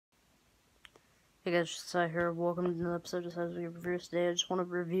Hey guys, Josiah here. Welcome to another episode of Josiah's Reviews. Today I just want to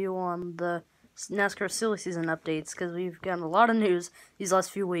review on the Nascar silly season updates because we've gotten a lot of news these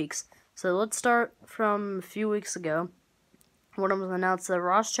last few weeks. So let's start from a few weeks ago when it was announced that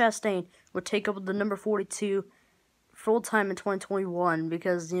Ross Chastain would take up the number 42 full-time in 2021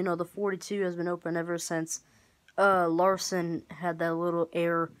 because, you know, the 42 has been open ever since Larson had that little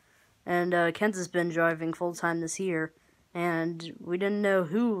error, and Kenz's been driving full-time this year. And we didn't know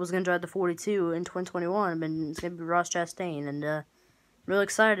who was going to drive the 42 in 2021, but it's going to be Ross Chastain, and I'm really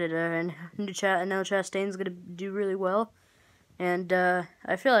excited, and I know Chastain's going to do really well, and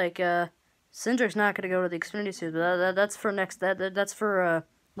I feel like Cindric's not going to go to the Xfinity Series, but that's for that's for a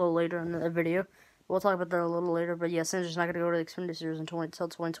little later in the video. We'll talk about that a little later, but yeah, Cindric's not going to go to the Xfinity Series until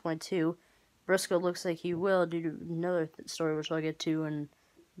 2022. Briscoe looks like he will due to another story, which I'll get to in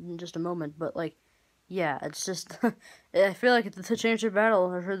just a moment, but like, yeah, it's just, I feel like the championship battle,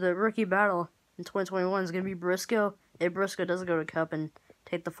 or the rookie battle in 2021 is going to be Briscoe. If Briscoe doesn't go to Cup and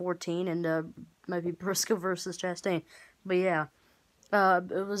take the 14, and might be Briscoe versus Chastain. But yeah,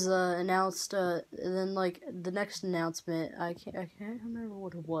 it was announced, and then like the next announcement, I can't remember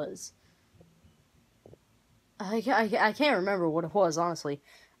what it was. I can't remember what it was, honestly.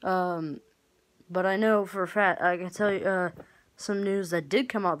 But I know for a fact, I can tell you some news that did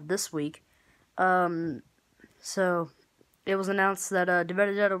come out this week. So it was announced that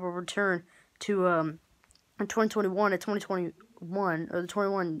DiBenedetto will return to in 2021 and 2021, or the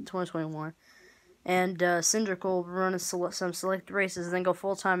 2021, and Cindric will run some select races and then go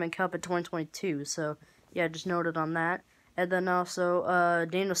full-time in Cup in 2022. So yeah, just noted on that. And then also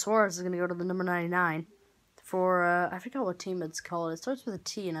Daniel Suarez is going to go to the number 99 for I forgot what team it's called. It starts with a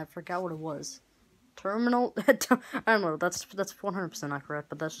T and I forgot what it was. Terminal? I don't know. That's 100% not correct,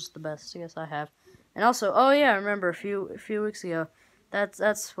 but that's just the best guess I have. And also, oh yeah, I remember a few weeks ago. That's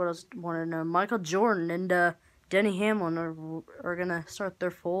what I was wanting to know. Michael Jordan and Denny Hamlin are gonna start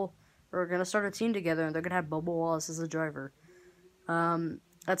gonna start a team together, and they're gonna have Bubba Wallace as a driver.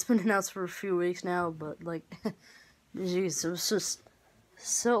 That's been announced for a few weeks now, but like, jeez, it was just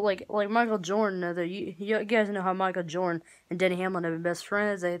so like Michael Jordan. You guys know how Michael Jordan and Denny Hamlin have been best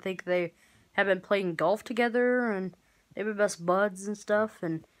friends. I think they have been playing golf together, and they've been best buds and stuff.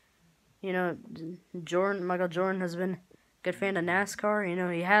 And you know, Michael Jordan has been a good fan of NASCAR. You know,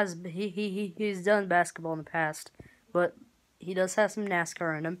 he's done basketball in the past, but he does have some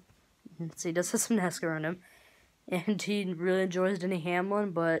NASCAR in him. So he does have some NASCAR in him, and he really enjoys Denny Hamlin.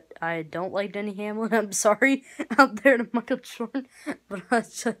 But I don't like Denny Hamlin. I'm sorry out there to Michael Jordan,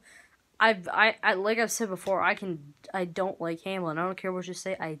 but I like I've said before, I don't like Hamlin. I don't care what you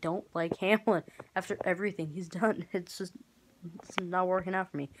say. I don't like Hamlin after everything he's done. It's not working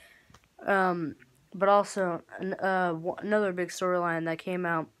out for me. But also another big storyline that came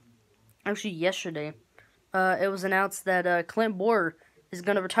out actually yesterday. It was announced that Clint Boyer is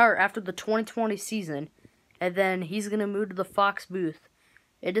going to retire after the 2020 season, and then he's going to move to the Fox booth.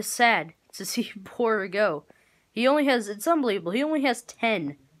 It is sad to see Boyer go. It's unbelievable. He only has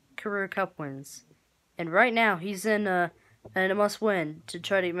 10 career Cup wins, and right now he's in a must-win to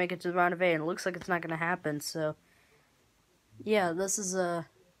try to make it to the round of 8, and it looks like it's not going to happen. So yeah, this is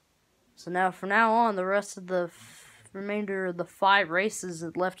so now from now on, the rest of the remainder of the 5 races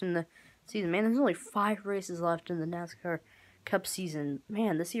left in the season. Man, there's only 5 races left in the NASCAR Cup season.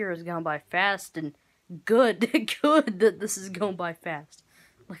 Man, this year has gone by fast, and good that this is going by fast.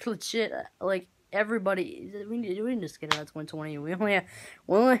 Like legit, like everybody, we can just get out of 2020. We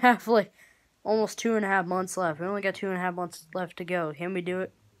only have like almost 2.5 months left. We only got 2.5 months left to go. Can we do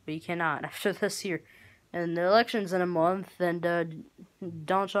it? We cannot after this year. And the election's in a month, and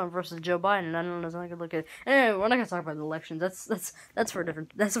Donald Trump versus Joe Biden. I don't know. I could look at it. Anyway, we're not gonna talk about the elections. That's for a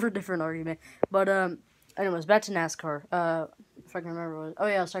different argument. But anyways, back to NASCAR. If I can remember. Oh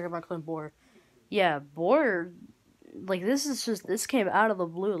yeah, I was talking about Clint Boyer. Yeah, Boyer. Like this came out of the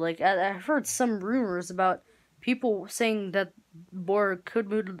blue. Like I've heard some rumors about people saying that Boyer could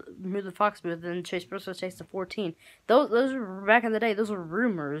move the Fox booth, and Chase Briscoe takes the 14. Those were back in the day. Those were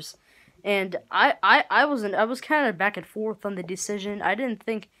rumors. And I was kind of back and forth on the decision. I didn't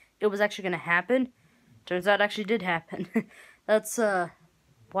think it was actually going to happen. Turns out it actually did happen. That's,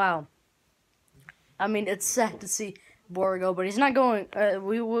 wow. I mean, it's sad to see Boyer go, but he's not going.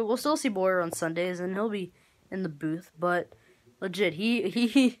 We'll still see Boyer on Sundays, and he'll be in the booth. But legit,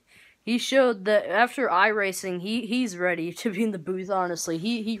 he showed that after iRacing, he's ready to be in the booth, honestly.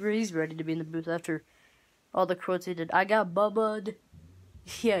 He's ready to be in the booth after all the quotes he did. I got bubbled.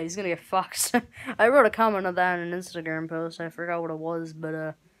 Yeah, he's gonna get foxed. I wrote a comment on that in an Instagram post. I forgot what it was,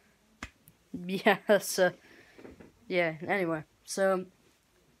 but yeah, yeah. Anyway, so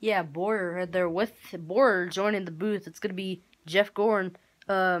Yeah, Boyer, they're with Boyer joining the booth. It's gonna be Jeff Gordon,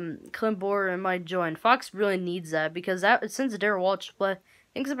 Clint Boyer, and Mike Joy. And Fox really needs that because since Darrell Walsh left,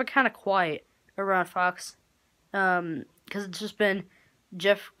 things have been kind of quiet around Fox. Because it's just been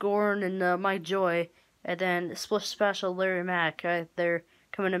Jeff Gordon and Mike Joy, and then Splish Special Larry Mack. They're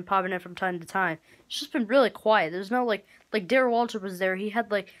coming and popping in from time to time. It's just been really quiet. There's no like Darrell Walsh was there. He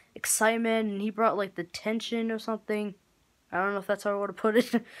had like excitement and he brought like the tension or something. I don't know if that's how I would have put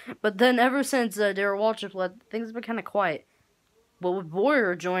it. But then ever since Darrell Walsh left, things have been kind of quiet. But with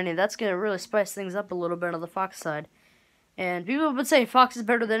Boyer joining, that's going to really spice things up a little bit on the Fox side. And people have been saying Fox is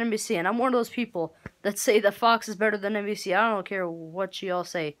better than NBC, and I'm one of those people that say that Fox is better than NBC. I don't care what you all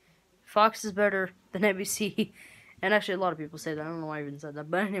say. Fox is better than NBC. And actually, a lot of people say that. I don't know why I even said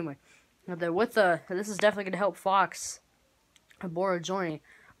that. But anyway, this is definitely going to help Fox and Boyer joining.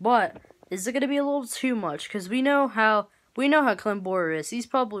 But is it going to be a little too much? Because we know how Clint Boyer is. He's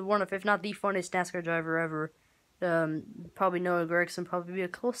probably one of, if not the funniest NASCAR driver ever. Probably Noah Gragson probably be a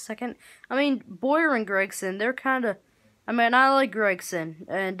close second. I mean, Boyer and Gragson, they're kind of... I mean, I like Gragson.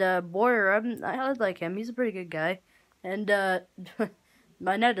 And Boyer, I like him. He's a pretty good guy. And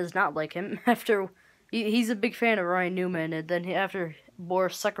my net does not like him. He's a big fan of Ryan Newman. And then after Boyer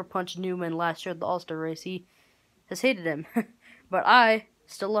sucker punched Newman last year at the All-Star race, he has hated him. But I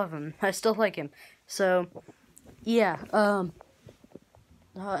still love him. I still like him. So... yeah,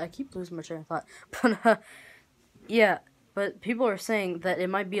 I keep losing my train of thought, but, yeah, but people are saying that it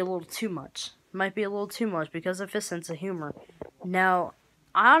might be a little too much. It might be a little too much because of his sense of humor. Now,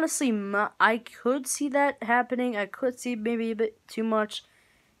 honestly, I could see that happening. I could see maybe a bit too much,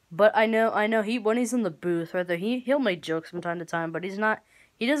 but I know when he's in the booth, right there, he'll make jokes from time to time, but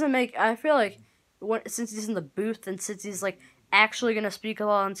he doesn't make, I feel like, since he's in the booth and since he's, like, actually gonna speak a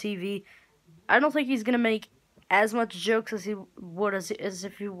lot on TV, I don't think he's gonna make as much jokes as he would as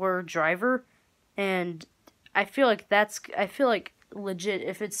if he were a driver, and I feel like legit,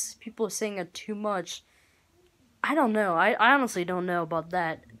 if it's people saying it too much, I don't know, I honestly don't know about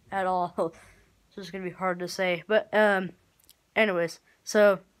that at all. It's just gonna be hard to say, but, anyways,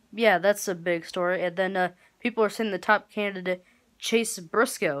 so, yeah, that's a big story, and then, people are saying the top candidate, Chase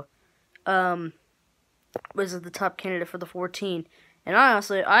Briscoe, was the top candidate for the 14, and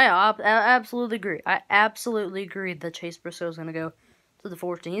honestly, I absolutely agree. I absolutely agree that Chase Briscoe is going to go to the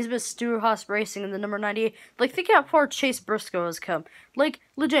 14. He's been Stewart-Haas Racing in the number 98. Like, think how far Chase Briscoe has come. Like,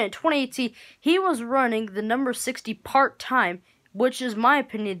 legit, in 2018, he was running the number 60 part-time, which is, my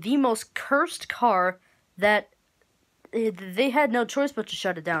opinion, the most cursed car that they had no choice but to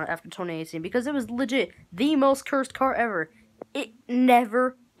shut it down after 2018, because it was legit the most cursed car ever. It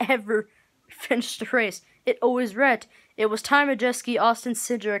never, ever finished the race. It always wrecked. It was Ty Majeski, Austin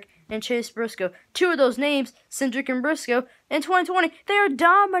Cindric, and Chase Briscoe. Two of those names, Cindric and Briscoe, in 2020, they are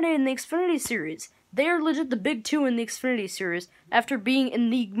dominating the Xfinity Series. They are legit the big two in the Xfinity Series after being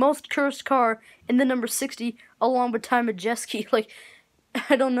in the most cursed car in the number 60 along with Ty Majeski. Like,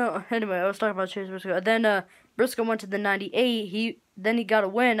 I don't know. Anyway, I was talking about Chase Briscoe. Then Briscoe went to the 98. He got a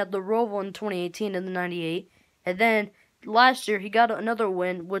win at the Roval in 2018 in the 98. And then last year he got another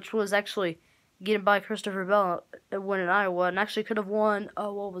win, which was actually getting by Christopher Bell win in Iowa, and actually could have won,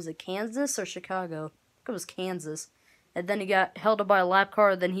 what was it, Kansas or Chicago? I think it was Kansas. And then he got held up by a lap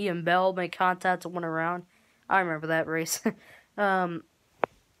car, then he and Bell made contact and went around. I remember that race. And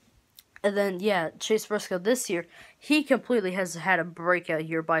then, yeah, Chase Briscoe this year, he completely has had a breakout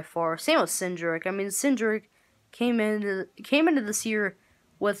year by far. Same with Cindric. I mean, Cindric came into this year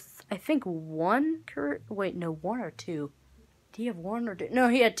with, I think, one or two. Did he have one or two? No,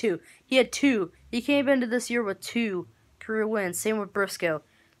 he had two. He came into this year with 2 career wins. Same with Briscoe.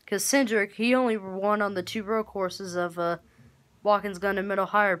 Because Cindric, he only won on the 2 road courses of Watkins Glen and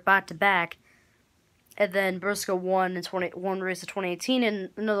Mid-Ohio back-to-back. And then Briscoe won in one race of 2018 and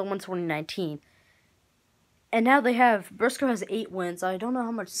another one in 2019. And now Briscoe has 8 wins. I don't know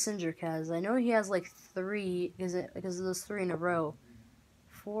how much Cindric has. I know he has like 3, because of those 3 in a row.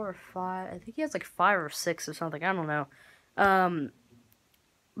 4 or 5. I think he has like 5 or 6 or something. I don't know.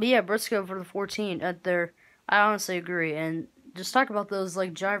 But yeah, Briscoe for the 14 I honestly agree. And just talk about those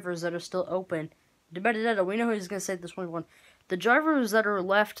like drivers that are still open. DiBenedetto, we know who he's gonna say this 21. The drivers that are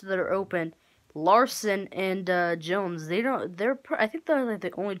left that are open, Larson and Jones. I think they're like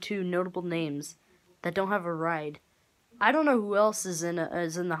the only 2 notable names that don't have a ride. I don't know who else is in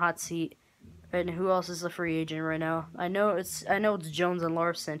the hot seat and who else is a free agent right now. I know it's Jones and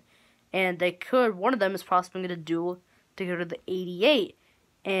Larson, and one of them is possibly gonna duel to go to the 88.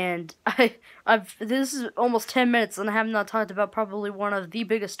 And this is almost 10 minutes, and I have not talked about probably one of the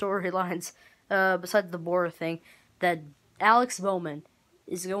biggest storylines, besides the Bora thing, that Alex Bowman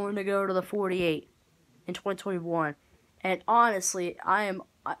is going to go to the 48 in 2021. And honestly, I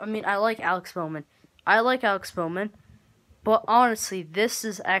like Alex Bowman. But honestly, this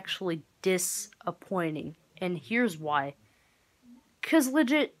is actually disappointing. And here's why. Because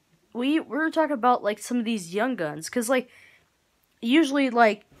legit, we're talking about, like, some of these young guns. Because, like, usually,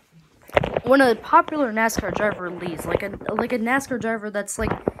 like, when a popular NASCAR driver leaves, like a NASCAR driver that's,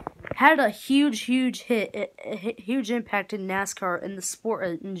 like, had a huge huge impact in NASCAR and the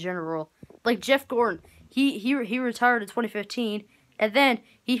sport in general. Like Jeff Gordon, he retired in 2015, and then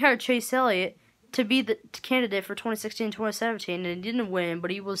he hired Chase Elliott to be the candidate for 2016 and 2017, and he didn't win,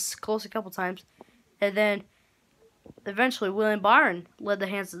 but he was close a couple times. And then eventually William Byron led the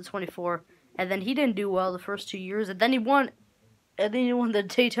Hands of the 24, and then he didn't do well the first 2 years, and then he won the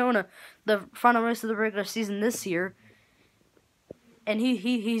Daytona, the final race of the regular season this year. And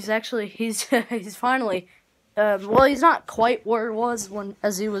he's finally, well, he's not quite where he was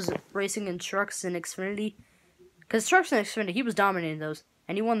as he was racing in trucks and Xfinity, because trucks and Xfinity, he was dominating those,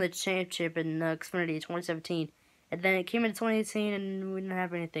 and he won the championship in Xfinity in 2017, and then it came into 2018 and we didn't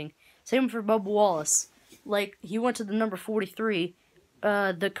have anything. Same for Bubba Wallace, like, he went to the number 43,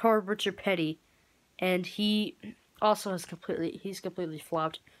 the car of Richard Petty, and he also he's completely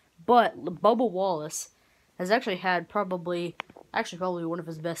flopped. But Bubba Wallace has actually had probably one of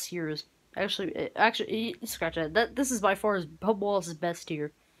his best years. Actually, scratch that. This is by far Bubba Wallace's best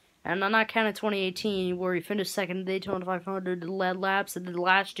year. And I'm not counting 2018, where he finished second in the Daytona 500, led laps, and then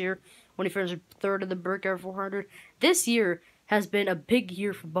last year, when he finished third in the Brickyard 400. This year has been a big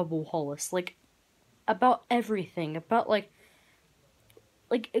year for Bubba Wallace. Like, about everything. About,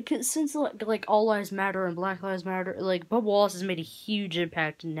 since, like, All Lives Matter and Black Lives Matter, like, Bubba Wallace has made a huge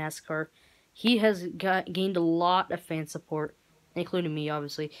impact in NASCAR. He has gained a lot of fan support, including me,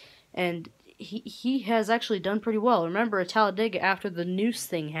 obviously, and he has actually done pretty well. Remember, at Talladega, after the noose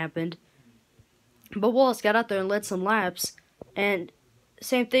thing happened, Bubba Wallace got out there and led some laps, and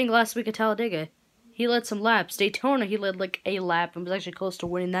same thing last week at Talladega. He led some laps. Daytona, he led, like, a lap and was actually close to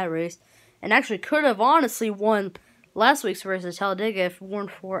winning that race, and actually could have honestly won last week's race at Talladega if it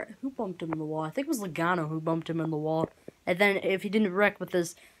weren't for, who bumped him in the wall? I think it was Logano who bumped him in the wall, and then if he didn't wreck with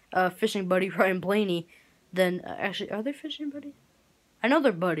his fishing buddy Ryan Blaney, then actually, are they fishing buddies? I know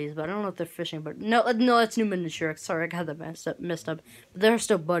they're buddies, but I don't know if they're fishing. But no, that's Newman and Shrek. Sorry, I got that messed up. But they're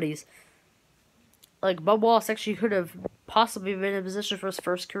still buddies. Like, Bubba Wallace actually could have possibly been in a position for his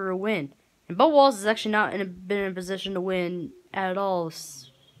first career win, and Bubba Wallace has actually not been in a position to win at all.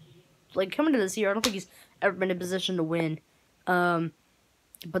 Like, coming to this year, I don't think he's ever been in a position to win. But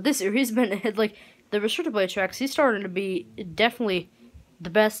this year he's been like the restricted play tracks. He's starting to be definitely the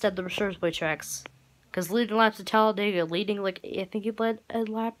best at the restricted play tracks. Because leading laps at Talladega, like, I think he led a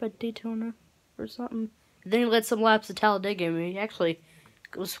lap at Daytona or something. And then he led some laps at Talladega, and he actually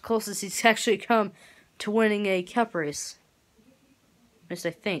was closest he's actually come to winning a Cup race. At least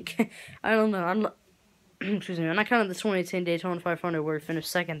I think. I don't know. I'm not, excuse me. I'm not counting the 2010 Daytona 500 where he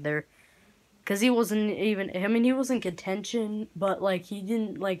finished second there. Because he wasn't even, I mean, he was in contention, but, like, he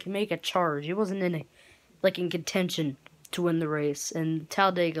didn't, like, make a charge. He wasn't in contention to win the race. And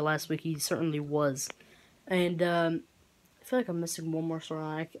Talladega last week, he certainly was. And, I feel like I'm missing one more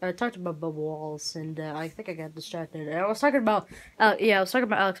story. I talked about Bubba Wallace, and, I think I got distracted. I was talking about,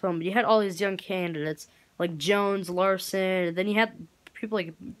 Alex Bowman. You had all these young candidates, like Jones, Larson, and then you had people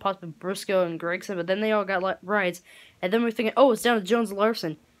like possibly Briscoe and Gregson, but then they all got rides. And then we're thinking, oh, it's down to Jones and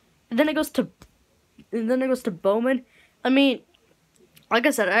Larson. And then it goes to Bowman. I mean, like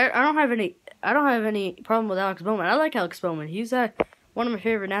I said, I don't have any problem with Alex Bowman. I like Alex Bowman. He's one of my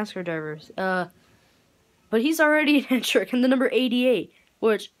favorite NASCAR drivers. But he's already an Hendrick in the number 88,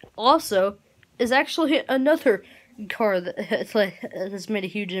 which also is actually another car that has made a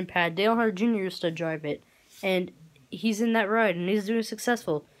huge impact. Dale Earnhardt Jr. used to drive it, and he's in that ride, and he's doing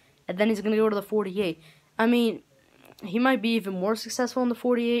successful. And then he's going to go to the 48. I mean, he might be even more successful in the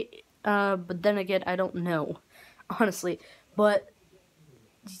 48, but then again, I don't know, honestly. But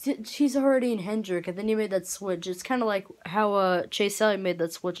he's already in Hendrick, and then he made that switch. It's kind of like how Chase Elliott made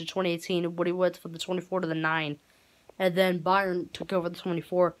that switch in 2018, when he went from the 24 to the 9, and then Byron took over the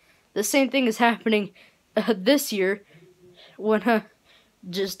 24. The same thing is happening this year, when come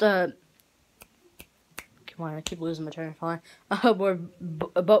on, I keep losing my train of thought. Where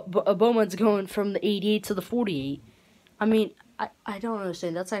Bowman's going from the 88 to the 48. I mean, I don't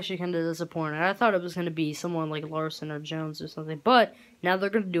understand. That's actually kind of disappointing. I thought it was going to be someone like Larson or Jones or something. But now they're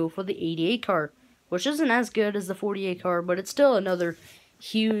going to do it for the 88 car, which isn't as good as the 48 car, but it's still another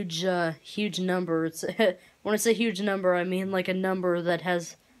huge number. It's when I say huge number, I mean like a number that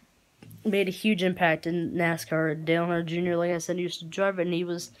has made a huge impact in NASCAR. Dale Earnhardt Jr., like I said, used to drive it, and he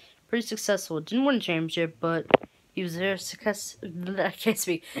was pretty successful. Didn't win a championship, but he was very successful. I can't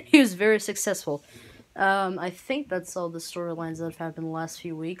speak. He was very successful. I think that's all the storylines that have happened the last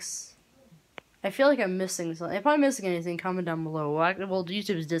few weeks. I feel like I'm missing something. If I'm missing anything, comment down below. Well,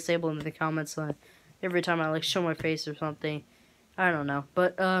 YouTube is disabling the comments every time I like show my face or something. I don't know,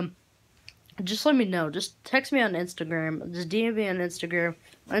 but just let me know. Just text me on Instagram. Just DM me on Instagram.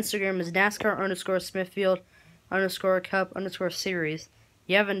 My Instagram is NASCAR_Smithfield_Cup_series.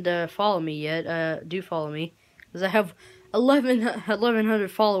 You haven't followed me yet. Do follow me, because I have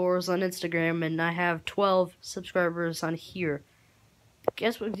 1,100 followers on Instagram, and I have 12 subscribers on here.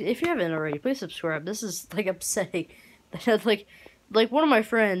 Guess what? If you haven't already, please subscribe. This is like upsetting. like one of my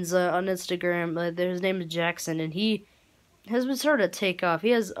friends on Instagram, his name is Jackson, and he has been starting to take off. He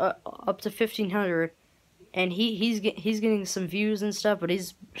has up to 1,500, and he's getting some views and stuff, but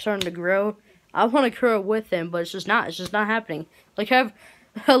he's starting to grow. I want to grow with him, but it's just not happening. Like, I have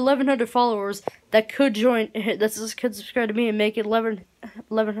 1,100 followers that could join, that could subscribe to me and make it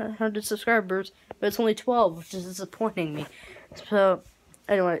 1,100 subscribers, but it's only 12, which is disappointing me. So,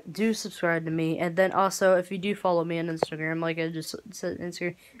 anyway, do subscribe to me, and then also, if you do follow me on Instagram, like I just said,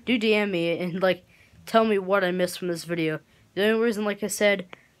 Instagram, do DM me and like tell me what I missed from this video. The only reason, like I said,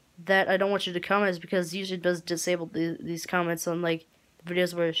 that I don't want you to comment is because YouTube does disable these comments on like the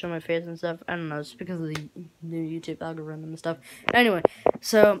videos where I show my face and stuff. I don't know, it's because of the new YouTube algorithm and stuff. Anyway,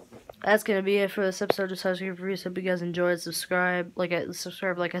 so that's gonna be it for this episode of Josiah's Grape Reviews. Hope you guys enjoyed. Subscribe, like I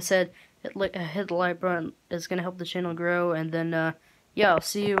said, hit the like button. It's gonna help the channel grow, and then yeah, I'll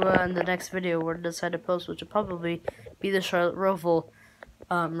see you in the next video where I decide to post, which will probably be the Charlotte Roval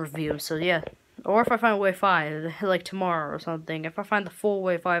review. So yeah. Or if I find wave 5, like tomorrow or something. If I find the full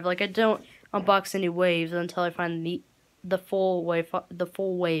wave 5, like I don't unbox any waves until I find the full wave. I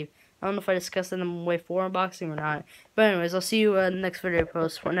don't know if I discussed it in wave 4 unboxing or not. But anyways, I'll see you in the next video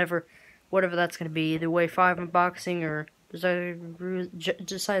post whatever that's gonna be, either wave 5 unboxing or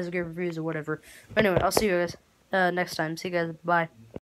Josiah's Grape Reviews or whatever. But anyway, I'll see you guys next time. See you guys. Bye.